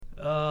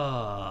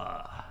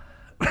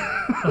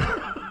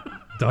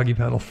Doggy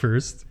paddle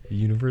first,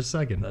 universe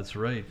second. That's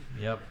right.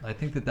 Yep. I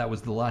think that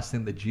was the last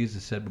thing that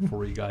Jesus said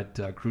before he got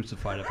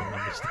crucified, if I'm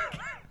not mistaken.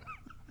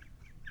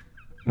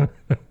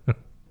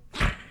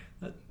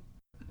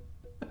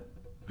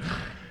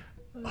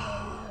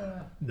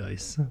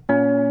 Nice.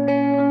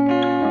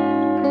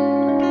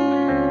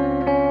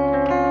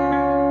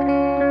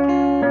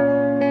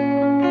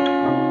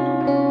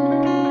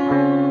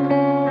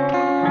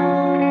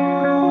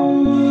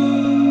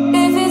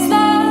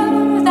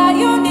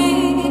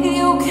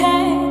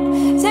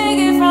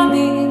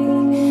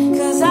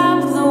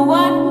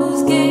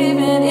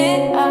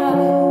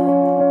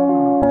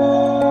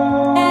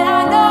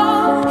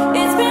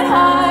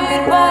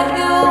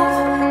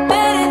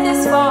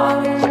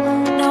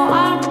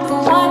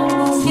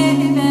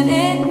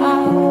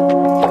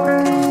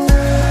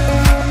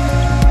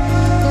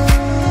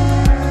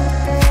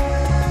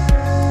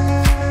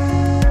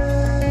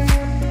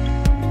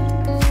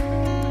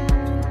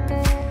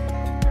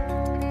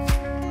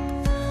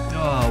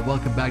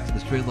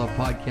 Straight Love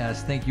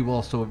Podcast. Thank you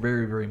all so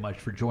very, very much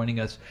for joining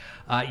us.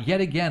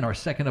 Yet again, our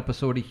second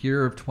episode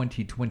here of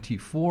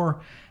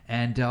 2024.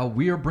 And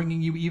we are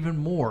bringing you even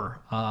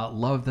more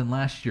love than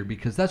last year,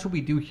 because that's what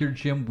we do here,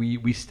 Jim.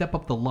 We step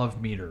up the love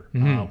meter.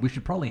 We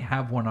should probably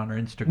have one on our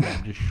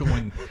Instagram just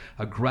showing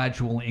a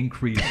gradual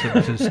increase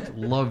of just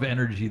love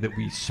energy that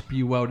we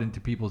spew out into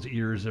people's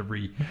ears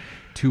every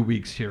 2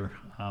 weeks here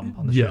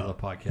on the Straight Love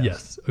Podcast.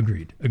 Yes,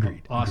 agreed.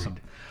 Awesome.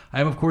 I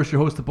am, of course, your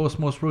host, the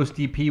Most Roast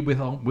DP.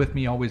 With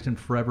me always and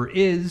forever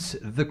is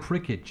the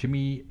Cricket,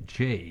 Jimmy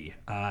J.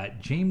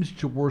 James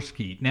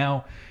Jaworski.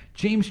 Now,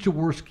 James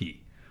Jaworski.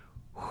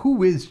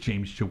 Who is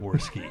James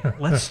Jaworski?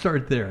 Let's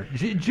start there.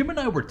 Jim and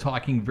I were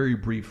talking very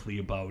briefly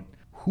about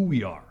who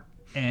we are,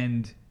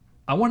 and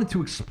I wanted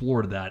to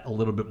explore that a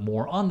little bit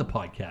more on the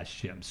podcast,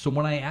 Jim. So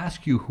when I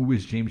ask you who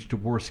is James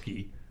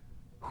Jaworski,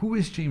 who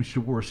is James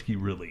Jaworski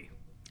really?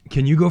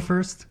 Can you go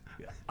first?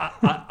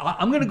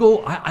 I'm gonna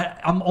go.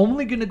 I'm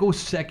only gonna go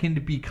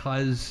second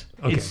because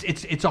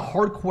it's a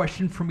hard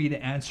question for me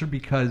to answer,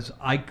 because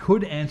I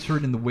could answer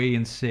it in the way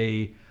and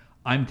say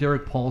I'm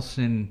Derek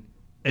Paulson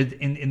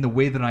in the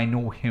way that I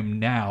know him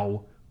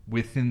now,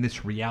 within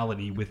this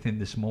reality, within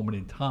this moment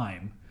in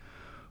time.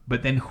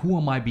 But then who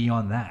am I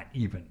beyond that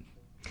even?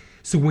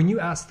 So when you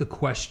ask the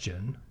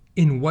question,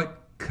 in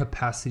what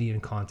capacity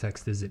and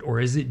context is it, or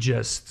is it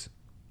just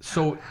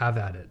have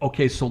at it?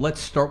 Okay, so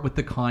let's start with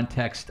the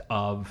context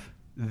of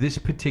this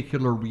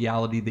particular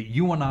reality that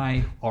you and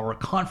I are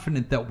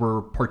confident that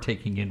we're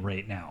partaking in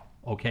right now,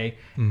 okay?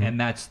 Mm-hmm. And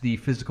that's the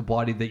physical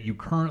body that you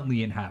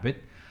currently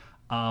inhabit,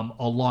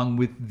 along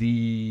with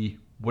the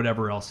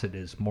whatever else it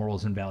is,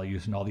 morals and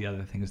values and all the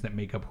other things that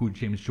make up who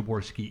James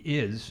Jaworski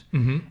is.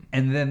 Mm-hmm.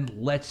 And then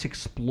let's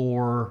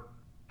explore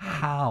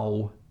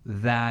how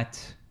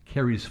that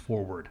carries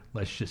forward,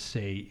 let's just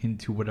say,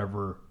 into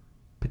whatever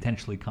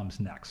potentially comes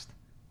next.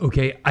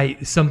 Okay,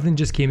 something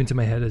just came into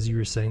my head as you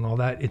were saying all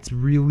that. It's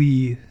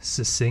really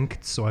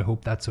succinct, so I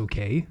hope that's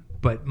okay.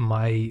 But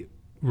my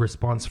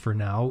response for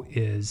now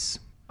is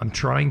I'm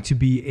trying to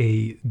be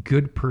a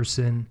good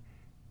person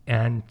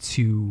and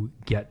to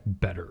get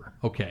better.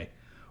 Okay.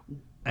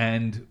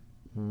 And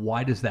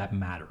why does that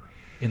matter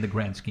in the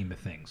grand scheme of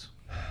things?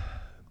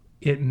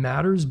 It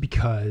matters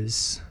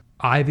because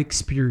I've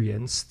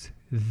experienced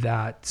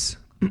that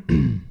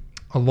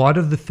a lot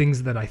of the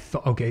things that I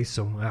thought,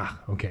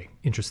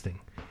 interesting.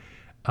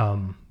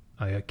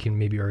 I can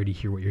maybe already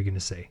hear what you're going to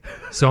say.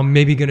 So I'm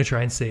maybe going to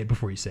try and say it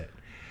before you say it.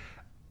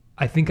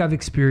 I think I've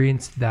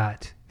experienced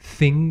that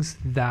things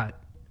that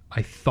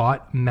I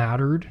thought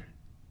mattered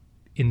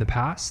in the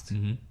past,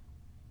 mm-hmm.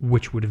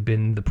 which would have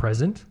been the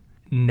present,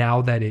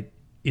 now that it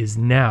is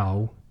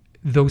now,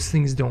 those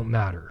things don't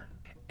matter.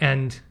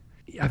 And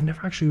I've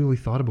never actually really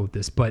thought about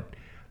this, but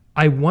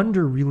I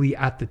wonder really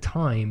at the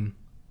time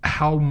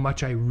how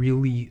much I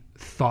really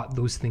thought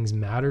those things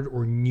mattered,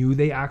 or knew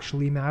they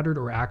actually mattered,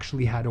 or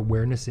actually had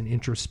awareness and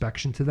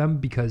introspection to them,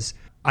 because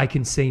I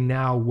can say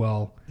now,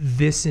 well,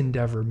 this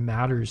endeavor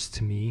matters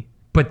to me.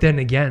 But then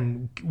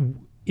again,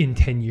 in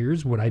 10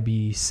 years, would I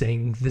be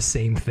saying the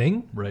same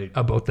thing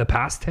about the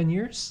past 10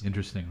 years?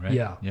 Interesting, right?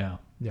 Yeah.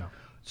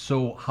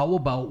 So how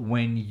about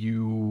when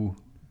you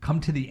come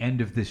to the end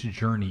of this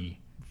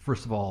journey?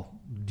 First of all,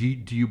 do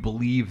you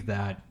believe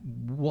that,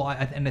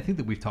 and I think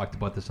that we've talked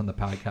about this on the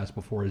podcast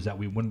before, is that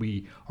when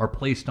we are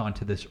placed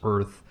onto this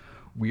earth,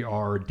 we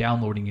are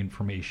downloading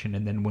information,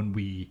 and then when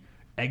we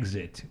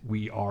exit,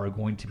 we are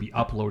going to be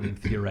uploading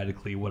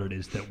theoretically what it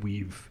is that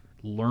we've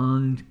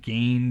learned,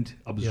 gained,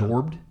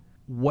 absorbed.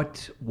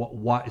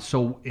 Yeah.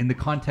 So in the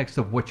context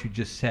of what you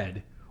just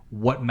said,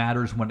 what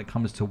matters when it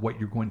comes to what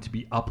you're going to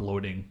be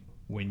uploading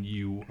when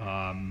you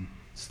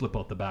slip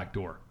out the back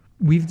door?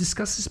 We've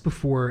discussed this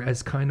before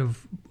as kind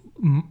of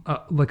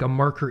like a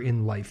marker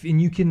in life.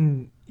 And you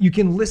can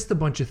list a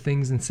bunch of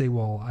things and say,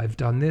 well, I've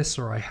done this,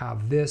 or I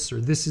have this, or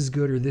this is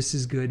good, or this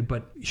is good.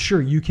 But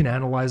sure, you can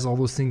analyze all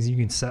those things, and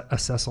you can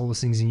assess all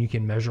those things, and you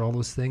can measure all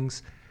those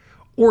things.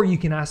 Or you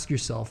can ask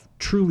yourself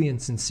truly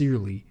and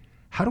sincerely,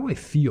 how do I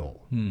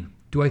feel?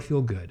 Do I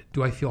feel good?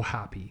 Do I feel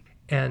happy?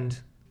 And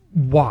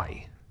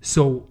why?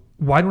 So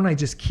why don't I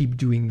just keep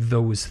doing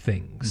those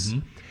things?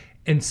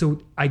 And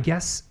so I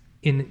guess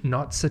in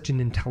not such an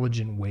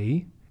intelligent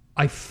way,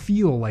 I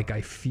feel like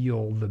I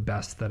feel the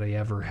best that I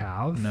ever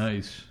have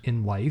Nice.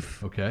 in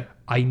life. Okay.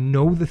 I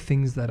know the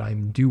things that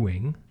I'm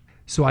doing,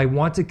 so I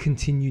want to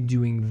continue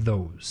doing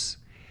those.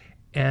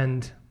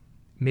 And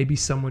maybe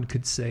someone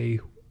could say,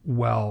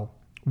 well,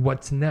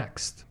 what's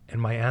next?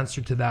 And my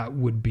answer to that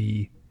would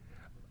be,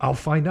 I'll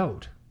find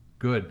out.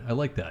 Good. I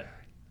like that.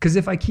 Because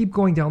if I keep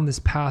going down this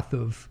path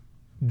of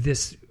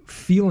this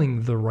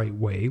feeling the right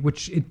way,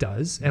 which it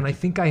does, and I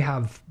think I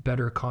have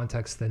better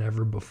context than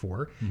ever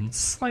before, it's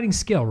a sliding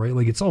scale, right?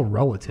 Like it's all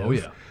relative, Oh,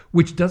 yeah.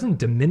 which doesn't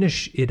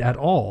diminish it at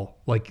all.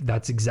 Like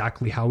that's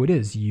exactly how it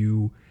is.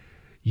 You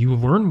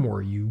learn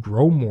more, you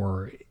grow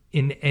more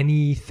in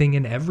anything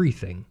and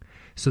everything.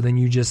 So then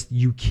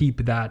you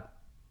keep that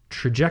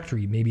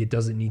trajectory. Maybe it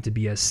doesn't need to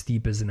be as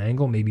steep as an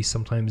angle. Maybe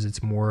sometimes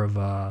it's more of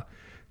a,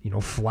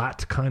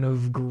 flat kind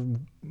of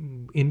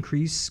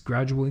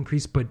gradual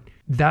increase. But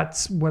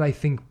that's what I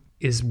think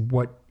is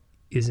what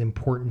is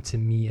important to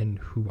me and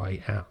who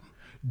I am.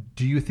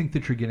 Do you think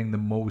that you're getting the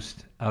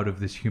most out of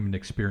this human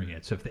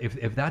experience?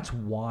 If that's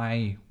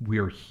why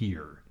we're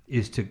here,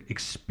 is to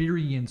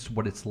experience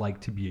what it's like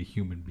to be a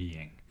human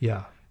being.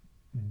 Yeah.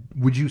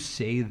 Would you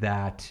say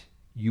that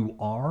you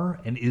are?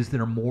 And is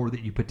there more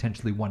that you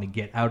potentially want to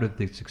get out of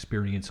this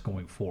experience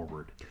going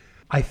forward?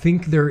 I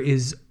think there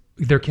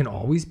can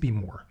always be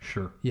more.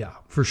 Sure. Yeah,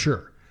 for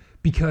sure.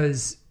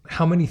 Because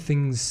how many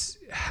things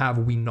have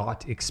we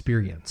not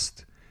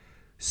experienced?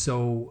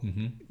 So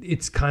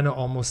it's kind of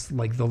almost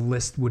like the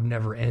list would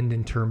never end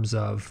in terms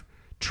of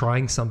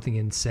trying something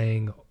and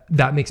saying,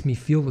 that makes me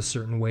feel a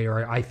certain way,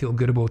 or I feel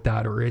good about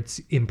that, or it's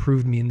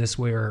improved me in this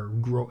way, or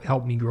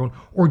helped me grow,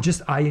 or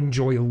just I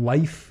enjoy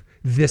life,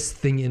 this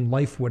thing in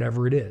life,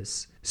 whatever it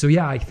is. So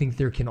yeah, I think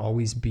there can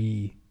always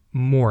be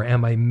more.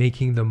 Am I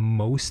making the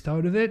most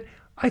out of it?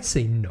 I'd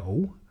say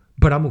no,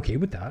 but I'm okay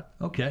with that.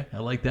 Okay. I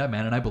like that,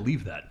 man. And I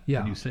believe that Yeah.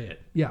 when you say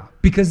it. Yeah,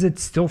 because it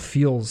still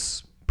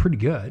feels pretty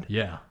good.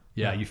 Yeah.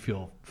 Yeah. You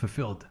feel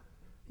fulfilled.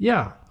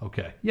 Yeah,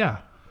 Okay. yeah.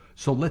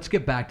 So let's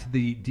get back to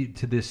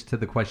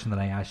the question that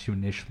I asked you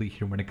initially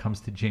here when it comes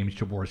to James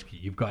Jaworski.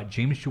 You've got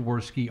James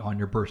Jaworski on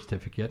your birth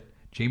certificate.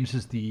 James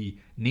is the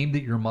name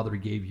that your mother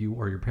gave you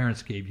or your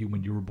parents gave you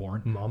when you were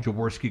born. Mom.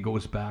 Jaworski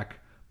goes back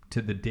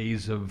to the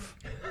days of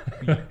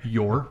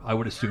I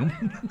would assume.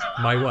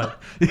 My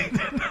what?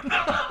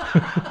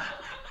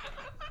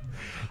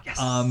 Yes.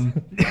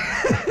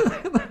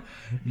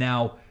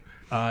 Now,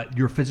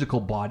 your physical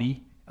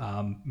body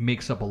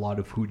makes up a lot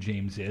of who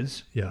James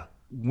is. Yeah.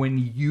 When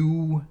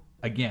you,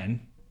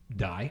 again,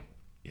 die,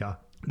 Yeah.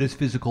 this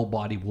physical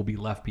body will be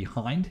left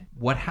behind.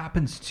 What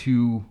happens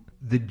to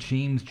the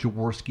James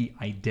Jaworski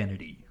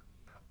identity?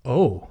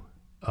 Oh,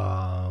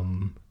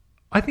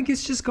 I think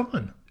it's just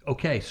gone.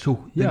 Okay, so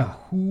then Yeah.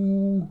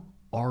 who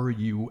are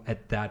you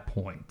at that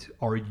point?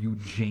 Are you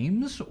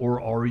James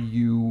or are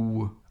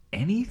you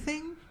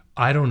anything?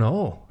 I don't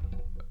know.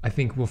 I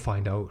think we'll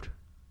find out.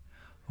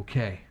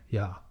 Okay.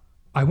 Yeah.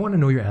 I want to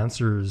know your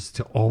answers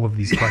to all of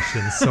these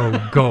questions. So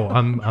go.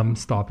 I'm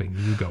stopping.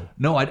 You go.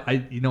 No, I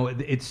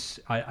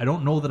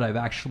don't know that I've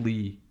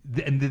actually,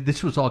 and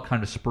this was all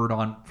kind of spurred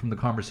on from the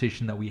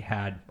conversation that we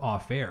had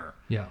off air.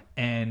 Yeah.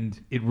 And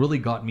it really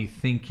got me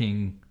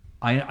thinking,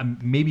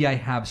 maybe I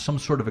have some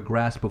sort of a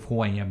grasp of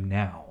who I am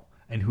now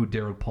and who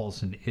Derek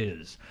Paulson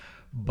is.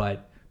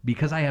 But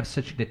because I have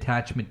such an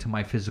attachment to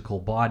my physical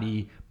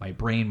body, my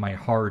brain, my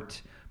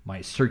heart, my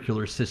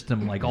circular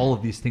system, like all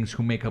of these things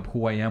who make up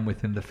who I am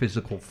within the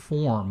physical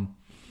form,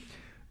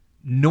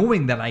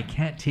 knowing that I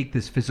can't take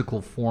this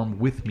physical form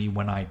with me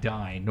when I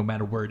die, no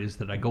matter where it is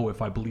that I go,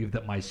 if I believe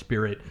that my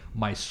spirit,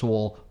 my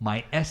soul,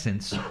 my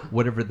essence,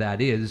 whatever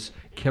that is,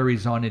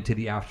 carries on into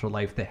the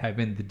afterlife, the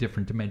heaven, the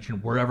different dimension,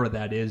 wherever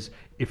that is,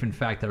 if in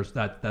fact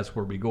that's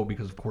where we go,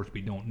 because of course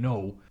we don't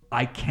know,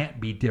 I can't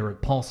be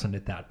Derek Paulson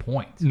at that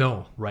point.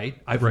 No.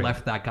 Right? I've Right.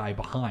 left that guy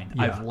behind.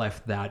 Yeah. I've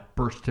left that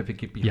birth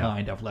certificate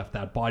behind. I've left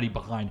that body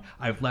behind.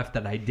 I've left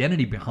that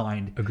identity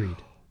behind. Agreed.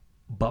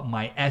 But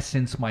my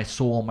essence, my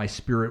soul, my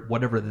spirit,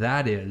 whatever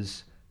that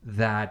is,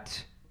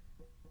 that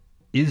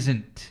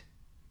isn't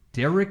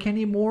Derek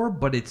anymore,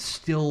 but it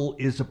still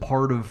is a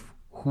part of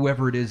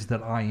whoever it is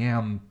that I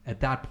am at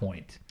that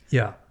point.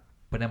 Yeah.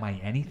 But am I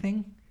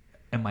anything?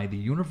 Am I the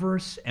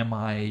universe? Am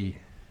I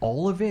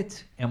all of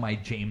it? Am I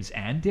James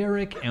and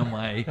Derek? Am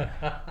I...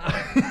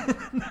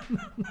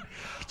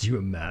 Could you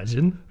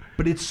imagine?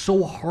 But it's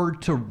so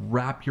hard to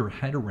wrap your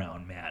head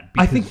around, man.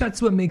 I think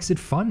that's what makes it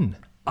fun.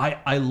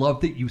 I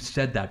love that you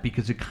said that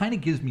because it kind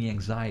of gives me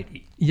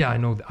anxiety. Yeah, I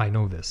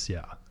know this.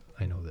 Yeah,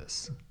 I know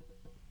this.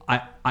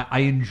 I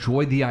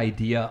enjoy the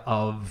idea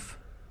of...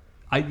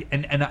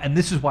 And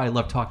this is why I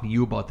love talking to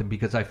you about them,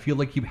 because I feel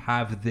like you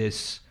have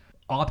this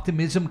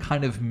optimism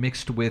kind of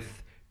mixed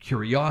with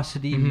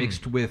curiosity,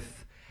 mixed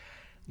with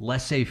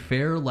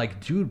laissez-faire,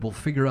 like, dude, we'll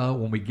figure out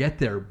when we get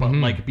there. But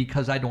like,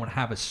 because I don't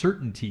have a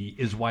certainty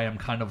is why I'm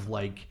kind of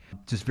like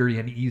just very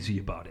uneasy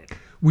about it.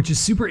 Which is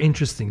super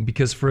interesting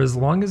because for as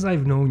long as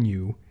I've known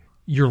you,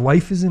 Your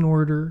life is in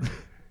order.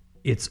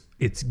 It's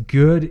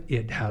good.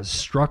 It has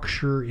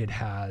structure. It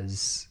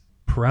has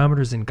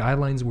parameters and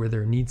guidelines where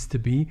there needs to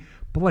be.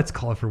 But let's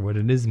call it for what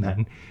it is,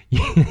 man.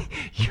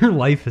 Your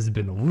life has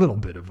been a little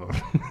bit of a,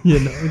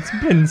 it's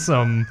been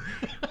some,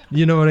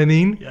 you know what I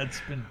mean? Yeah,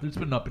 there's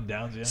been up and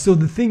downs. Yeah. So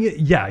the thing is,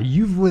 yeah,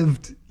 you've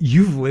lived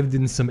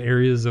in some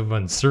areas of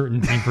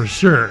uncertainty for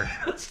sure.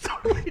 That's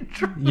totally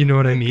true. You know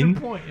what I mean?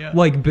 Good point, yeah.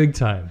 Like big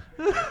time.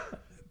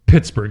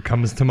 Pittsburgh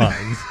comes to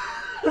mind.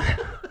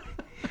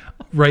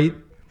 Right?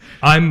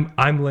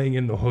 I'm laying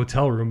in the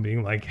hotel room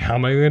being like, how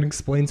am I going to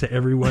explain to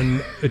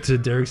everyone, to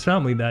Derek's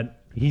family, that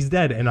he's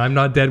dead and I'm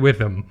not dead with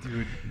him?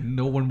 Dude,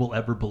 no one will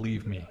ever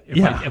believe me.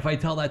 If I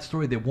tell that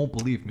story, they won't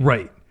believe me.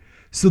 Right.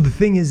 So the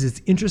thing is, it's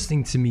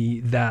interesting to me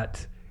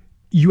that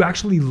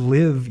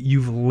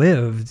you've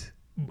lived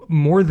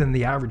more than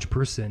the average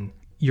person,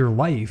 your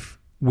life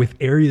with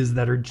areas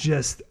that are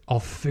just, I'll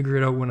figure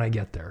it out when I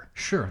get there.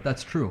 Sure,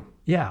 that's true.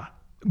 Yeah.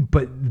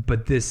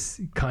 But this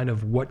kind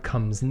of what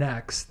comes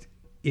next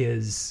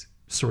is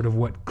sort of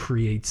what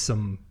creates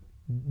some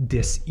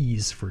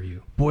dis-ease for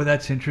you. Boy,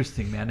 that's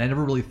interesting, man. I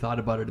never really thought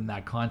about it in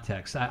that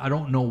context. I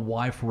don't know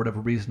why, for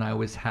whatever reason, I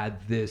always had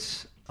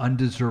this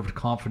undeserved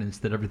confidence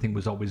that everything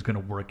was always going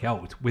to work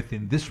out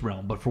within this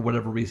realm. But for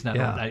whatever reason,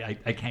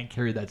 I can't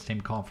carry that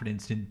same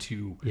confidence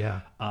into,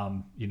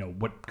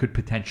 what could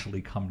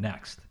potentially come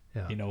next.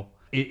 Yeah.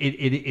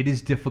 It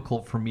is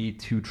difficult for me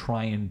to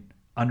try and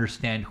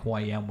understand who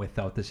I am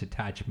without this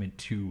attachment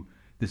to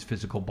this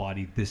physical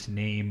body, this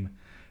name,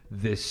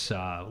 this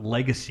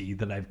legacy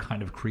that I've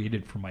kind of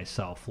created for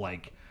myself.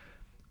 Like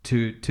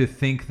to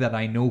think that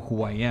I know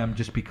who I am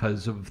just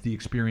because of the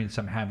experience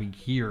I'm having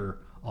here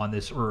on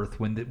this earth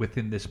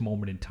within this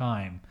moment in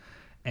time,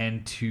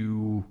 and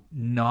to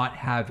not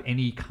have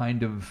any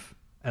kind of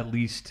at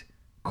least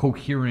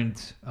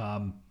coherent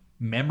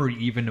memory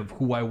even of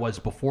who I was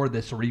before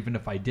this, or even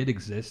if I did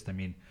exist. I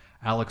mean,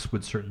 Alex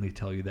would certainly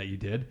tell you that you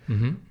did.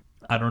 Mm-hmm.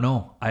 I don't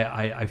know.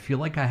 I feel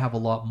like I have a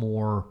lot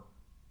more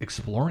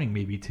exploring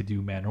maybe to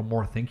do, man, or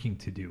more thinking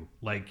to do.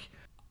 Like,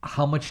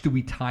 how much do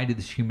we tie to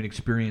this human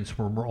experience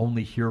when we're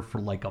only here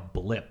for like a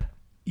blip?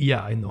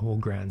 Yeah, in the whole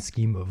grand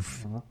scheme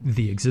of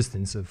the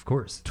existence, of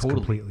course, it's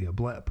completely a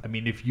blip. I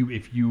mean, if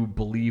you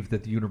believe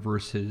that the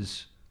universe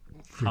is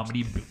how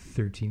many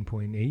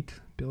 13.8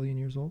 billion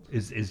years old?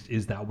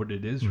 Is that what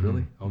it is? Mm-hmm.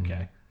 Really?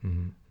 Okay.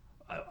 Mm-hmm.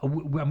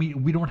 I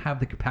mean, we don't have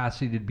the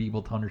capacity to be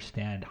able to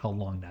understand how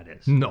long that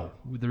is. No.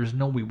 There's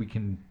no way we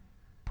can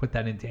put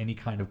that into any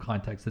kind of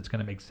context that's going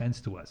to make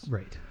sense to us.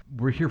 Right.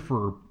 We're here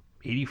for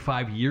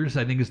 85 years,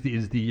 I think, is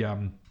the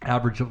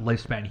average of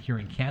lifespan here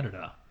in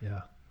Canada.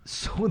 Yeah.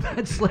 So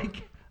that's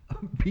like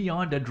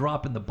beyond a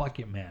drop in the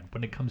bucket, man,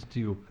 when it comes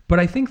to...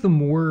 But I think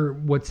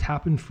what's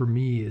happened for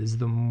me is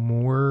the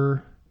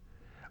more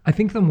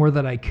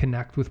that I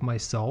connect with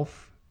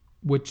myself,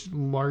 which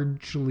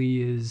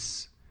largely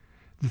is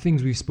the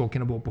things we've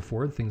spoken about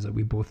before, the things that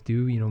we both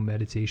do,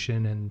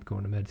 meditation and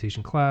going to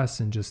meditation class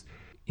and just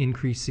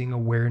increasing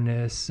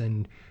awareness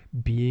and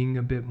being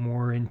a bit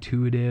more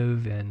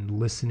intuitive and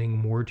listening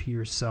more to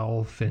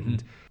yourself.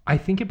 And I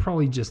think it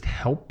probably just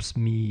helps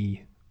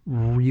me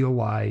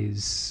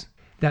realize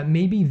that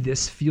maybe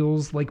this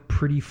feels like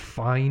pretty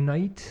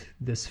finite,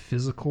 this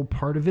physical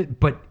part of it,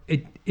 but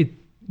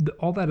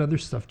all that other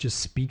stuff just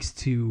speaks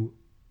to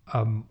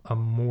a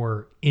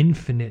more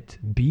infinite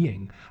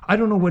being. I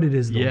don't know what it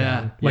is though,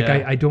 man. Like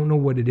I don't know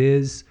what it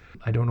is.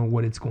 I don't know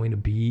what it's going to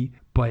be,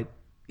 but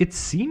it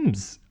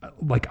seems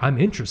like I'm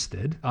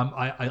interested.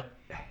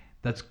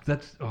 That's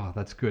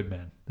good,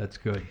 man. That's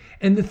good.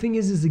 And the thing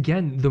is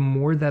again, the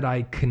more that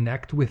I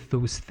connect with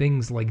those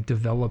things, like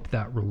develop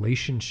that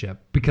relationship,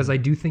 because I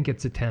do think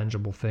it's a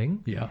tangible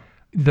thing. Yeah.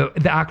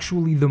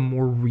 The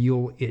more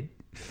real it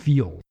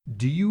feels.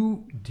 Do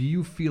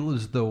you feel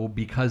as though,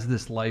 because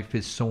this life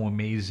is so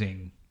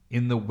amazing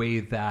in the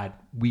way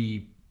that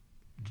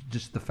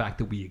just the fact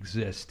that we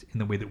exist in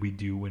the way that we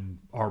do, and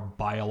our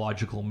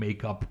biological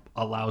makeup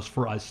allows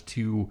for us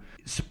to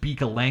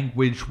speak a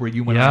language where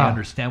you and I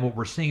understand what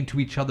we're saying to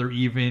each other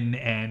even,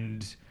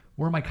 and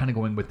where am I kind of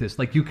going with this?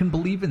 Like, you can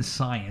believe in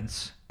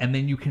science, and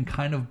then you can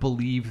kind of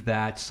believe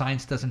that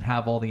science doesn't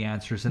have all the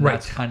answers, and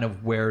that's kind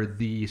of where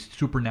the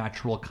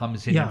supernatural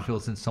comes in and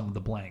fills in some of the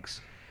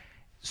blanks.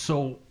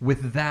 So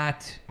with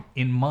that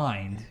in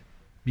mind,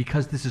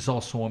 because this is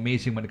all so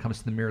amazing when it comes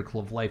to the miracle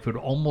of life, it would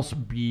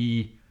almost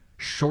be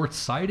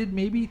short-sighted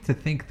maybe to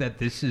think that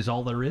this is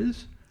all there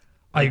is.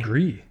 I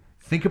agree.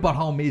 Think about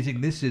how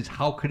amazing this is.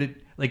 How could it,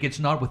 like, it's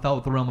not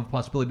without the realm of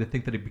possibility to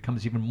think that it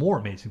becomes even more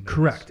amazing.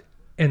 Correct.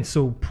 And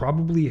so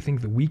probably, I think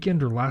the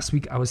weekend or last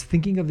week, I was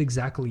thinking of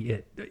exactly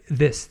it.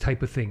 This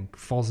type of thing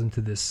falls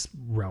into this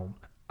realm.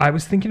 I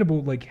was thinking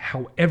about like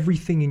how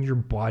everything in your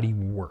body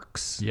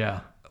works. Yeah.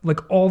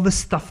 Like all the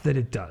stuff that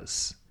it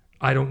does.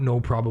 I don't know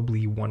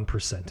probably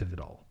 1% of it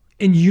all.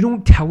 And you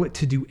don't tell it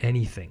to do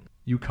anything.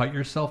 You cut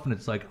yourself and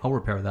it's like, I'll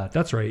repair that.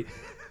 That's right.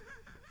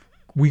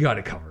 We got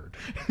it covered.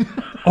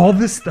 All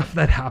this stuff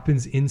that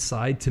happens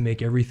inside to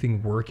make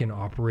everything work and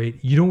operate,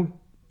 you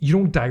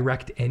don't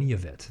direct any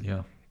of it.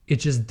 Yeah. It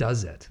just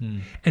does it.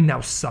 And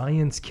now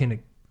science can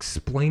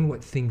explain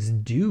what things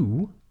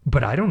do,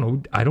 but I don't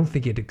know. I don't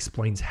think it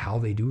explains how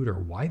they do it or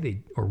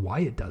why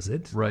it does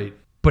it. Right.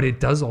 But it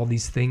does all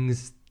these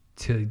things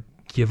to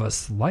give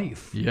us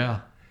life.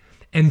 Yeah.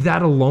 And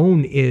that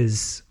alone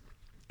is,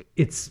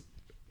 it's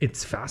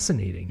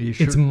fascinating.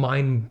 It's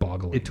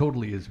mind-boggling. It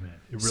totally is, man.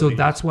 It really So is.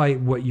 that's why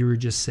what you were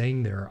just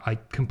saying there, I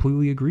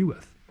completely agree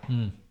with.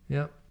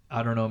 Yeah.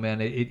 I don't know, man.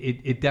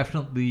 It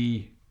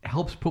definitely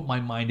helps put my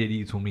mind at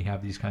ease when we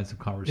have these kinds of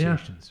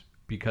conversations,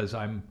 because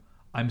I'm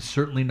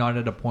certainly not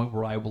at a point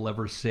where I will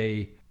ever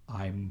say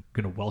I'm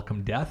going to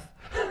welcome death.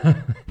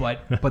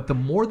 but the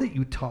more that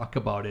you talk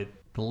about it,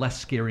 the less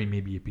scary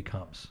maybe it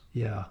becomes.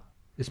 Yeah.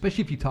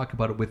 Especially if you talk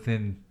about it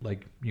within,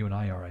 like you and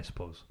I are, I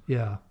suppose.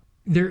 Yeah.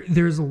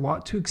 There's a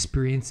lot to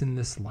experience in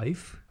this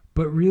life,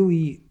 but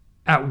really,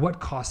 at what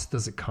cost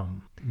does it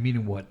come?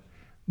 Meaning what?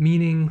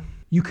 Meaning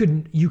you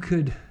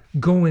could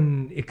go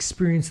and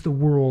experience the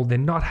world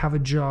and not have a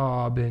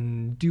job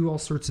and do all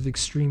sorts of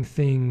extreme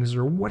things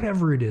or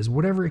whatever it is,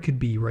 whatever it could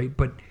be, right?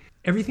 But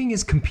everything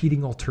is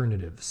competing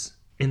alternatives.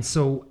 And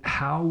so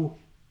how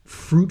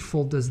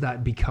fruitful does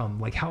that become?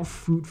 Like, how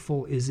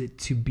fruitful is it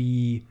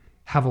to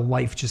have a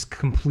life just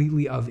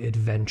completely of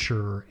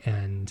adventure?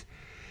 And,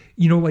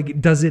 like,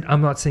 does it,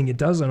 I'm not saying it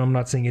doesn't, I'm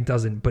not saying it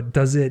doesn't, but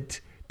does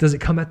it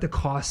come at the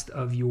cost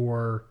of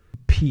your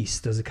peace?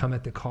 Does it come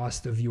at the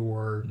cost of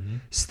your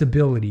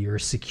stability or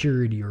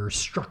security or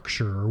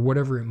structure or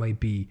whatever it might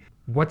be?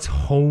 What's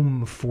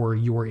home for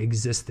your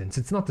existence?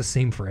 It's not the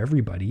same for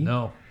everybody.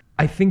 No.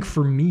 I think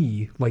for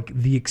me, like,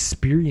 the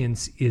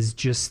experience is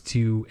just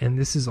to, and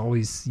this is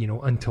always,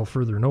 until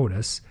further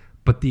notice,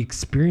 but the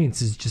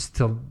experience is just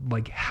to,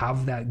 like,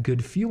 have that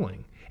good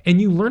feeling. And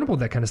you learn about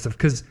that kind of stuff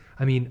because,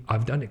 I mean,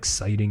 I've done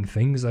exciting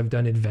things, I've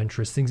done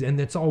adventurous things, and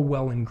it's all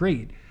well and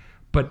great.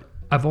 But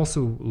I've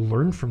also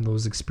learned from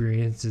those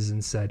experiences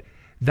and said,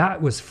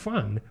 that was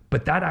fun,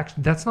 but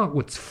that's not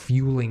what's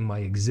fueling my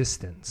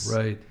existence.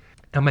 Right.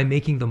 Am I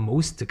making the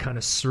most to kind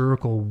of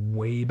circle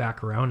way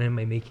back around? Am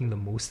I making the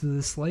most of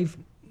this life?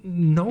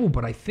 No,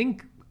 but I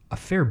think a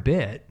fair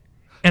bit.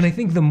 And I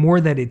think the more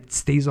that it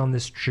stays on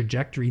this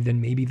trajectory, then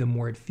maybe the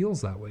more it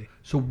feels that way.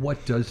 So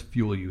what does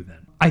fuel you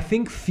then? I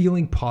think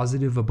feeling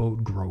positive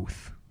about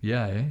growth.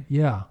 Yeah, eh?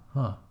 Yeah.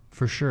 Huh.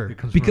 For sure.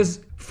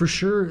 Because for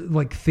sure,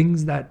 like,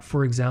 things that,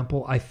 for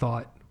example, I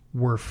thought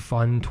were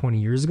fun 20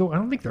 years ago, I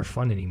don't think they're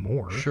fun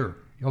anymore. Sure.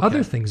 Okay.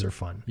 Other things are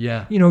fun.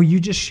 Yeah. You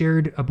just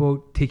shared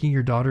about taking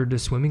your daughter to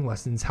swimming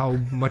lessons, how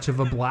much of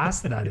a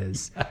blast that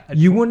is.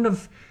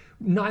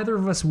 Neither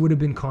of us would have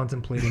been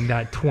contemplating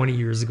that 20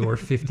 years ago or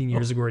 15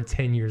 years ago or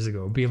 10 years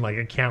ago, being like,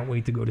 I can't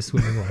wait to go to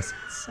swimming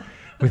lessons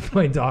with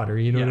my daughter.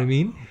 You know what I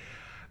mean?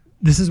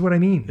 This is what I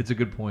mean. It's a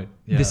good point.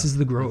 Yeah. This is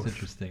the growth. That's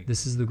interesting.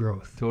 This is the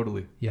growth.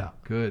 Totally. Yeah.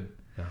 Good.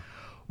 Yeah.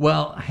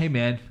 Well, hey,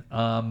 man,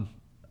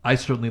 I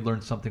certainly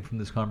learned something from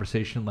this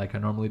conversation like I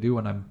normally do,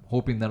 and I'm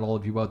hoping that all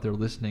of you out there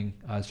listening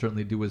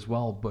certainly do as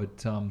well.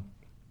 But,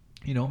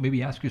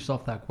 maybe ask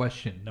yourself that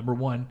question. Number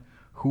one,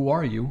 who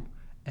are you?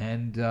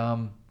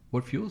 And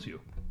what fuels you?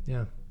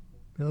 Yeah.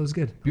 That was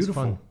good.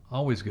 Beautiful. It was fun.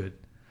 Always good.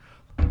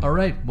 All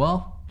right.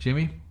 Well,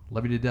 Jimmy,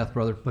 love you to death,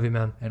 brother. Love you,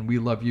 man. And we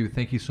love you.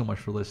 Thank you so much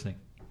for listening.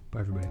 Bye,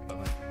 everybody.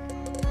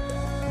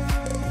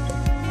 Bye-bye.